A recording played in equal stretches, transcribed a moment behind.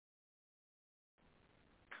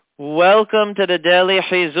Welcome to the Daily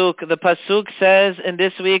Chizuk. The Pasuk says in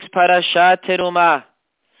this week's Parashat Terumah,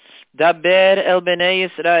 Daber el Bnei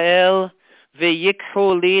Yisrael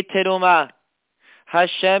v'yikhu li terumah.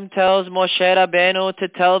 Hashem tells Moshe Rabbeinu to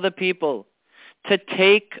tell the people to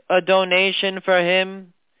take a donation for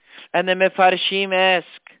him. And the Mefarshim ask,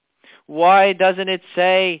 why doesn't it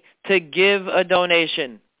say to give a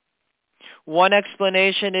donation? One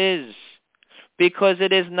explanation is, because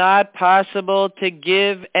it is not possible to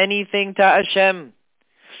give anything to Hashem.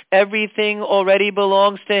 Everything already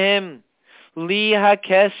belongs to Him. Li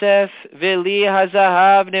ha-kesef v'li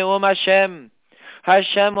ha-zahav ne'um Hashem.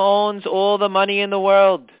 Hashem owns all the money in the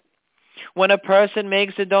world. When a person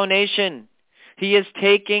makes a donation, he is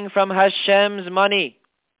taking from Hashem's money.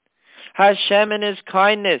 Hashem in His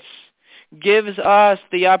kindness gives us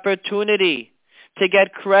the opportunity to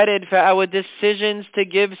get credit for our decisions to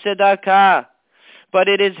give tzedakah. But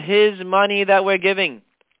it is His money that we're giving.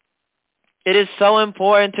 It is so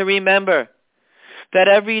important to remember that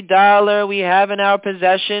every dollar we have in our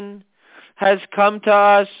possession has come to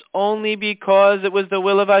us only because it was the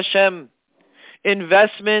will of Hashem.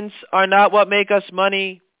 Investments are not what make us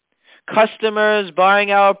money. Customers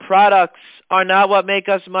buying our products are not what make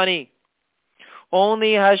us money.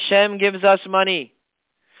 Only Hashem gives us money.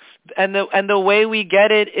 And the way we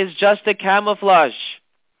get it is just a camouflage.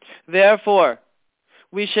 Therefore,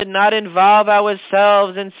 we should not involve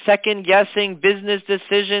ourselves in second-guessing business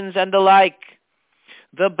decisions and the like.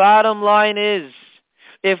 The bottom line is,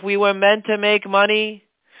 if we were meant to make money,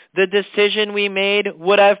 the decision we made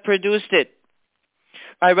would have produced it.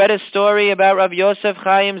 I read a story about Rav Yosef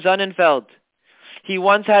Chaim Sonnenfeld. He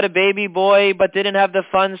once had a baby boy but didn't have the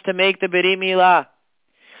funds to make the Brit Milah.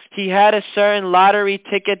 He had a certain lottery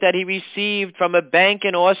ticket that he received from a bank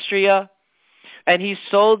in Austria, and he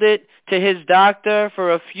sold it to his doctor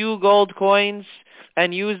for a few gold coins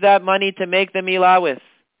and used that money to make the milah with.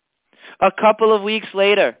 A couple of weeks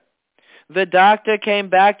later, the doctor came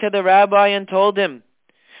back to the rabbi and told him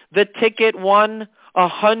the ticket won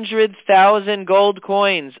 100,000 gold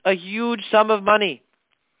coins, a huge sum of money.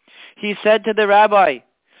 He said to the rabbi,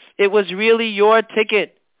 "It was really your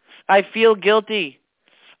ticket. I feel guilty.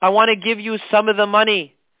 I want to give you some of the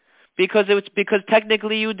money because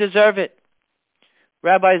technically you deserve it."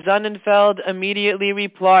 Rabbi Sonnenfeld immediately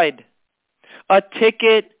replied, "A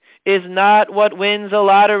ticket is not what wins a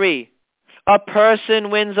lottery. A person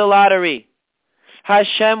wins a lottery.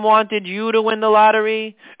 Hashem wanted you to win the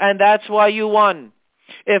lottery, and that's why you won.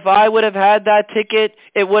 If I would have had that ticket,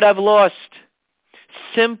 it would have lost."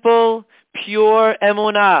 Simple, pure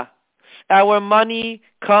emunah. Our money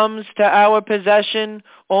comes to our possession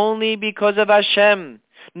only because of Hashem,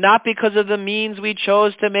 not because of the means we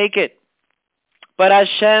chose to make it. But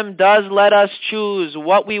Hashem does let us choose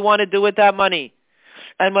what we want to do with that money.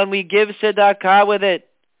 And when we give tzedakah with it,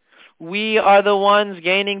 we are the ones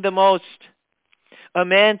gaining the most. A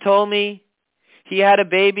man told me he had a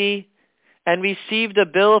baby and received a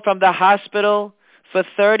bill from the hospital for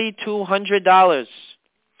 $3,200.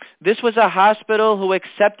 This was a hospital who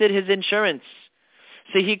accepted his insurance.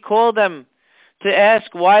 So he called them to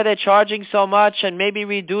ask why they're charging so much and maybe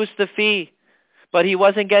reduce the fee. But he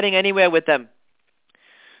wasn't getting anywhere with them.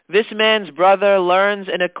 This man's brother learns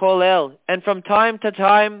in a kollel, and from time to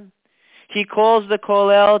time, he calls the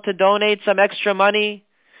kollel to donate some extra money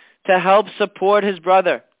to help support his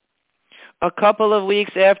brother. A couple of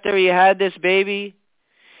weeks after he had this baby,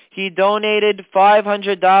 he donated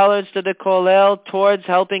 $500 to the kollel towards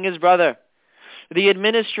helping his brother. The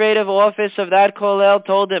administrative office of that kollel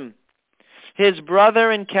told him his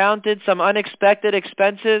brother encountered some unexpected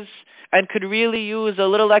expenses and could really use a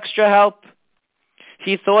little extra help.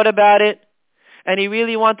 He thought about it, and he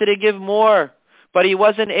really wanted to give more, but he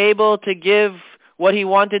wasn't able to give what he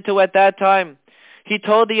wanted to at that time. He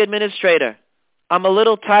told the administrator, "I'm a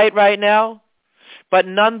little tight right now, but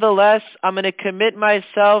nonetheless, I'm going to commit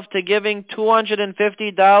myself to giving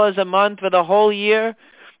 $250 a month for the whole year,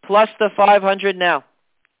 plus the $500 now."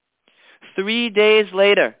 3 days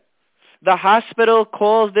later, the hospital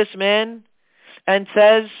calls this man and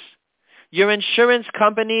says, "Your insurance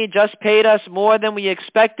company just paid us more than we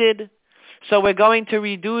expected, so we're going to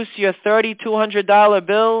reduce your $3,200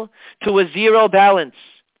 bill to a zero balance."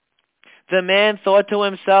 The man thought to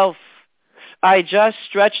himself, "I just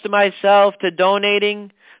stretched myself to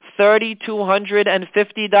donating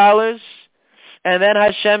 $3,250, and then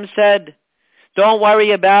Hashem said, 'Don't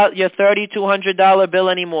worry about your $3,200 bill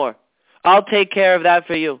anymore. I'll take care of that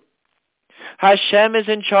for you.'" Hashem is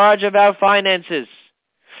in charge of our finances.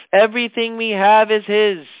 Everything we have is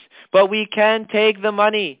His, but we can take the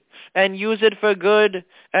money and use it for good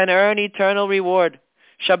and earn eternal reward.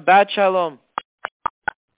 Shabbat Shalom.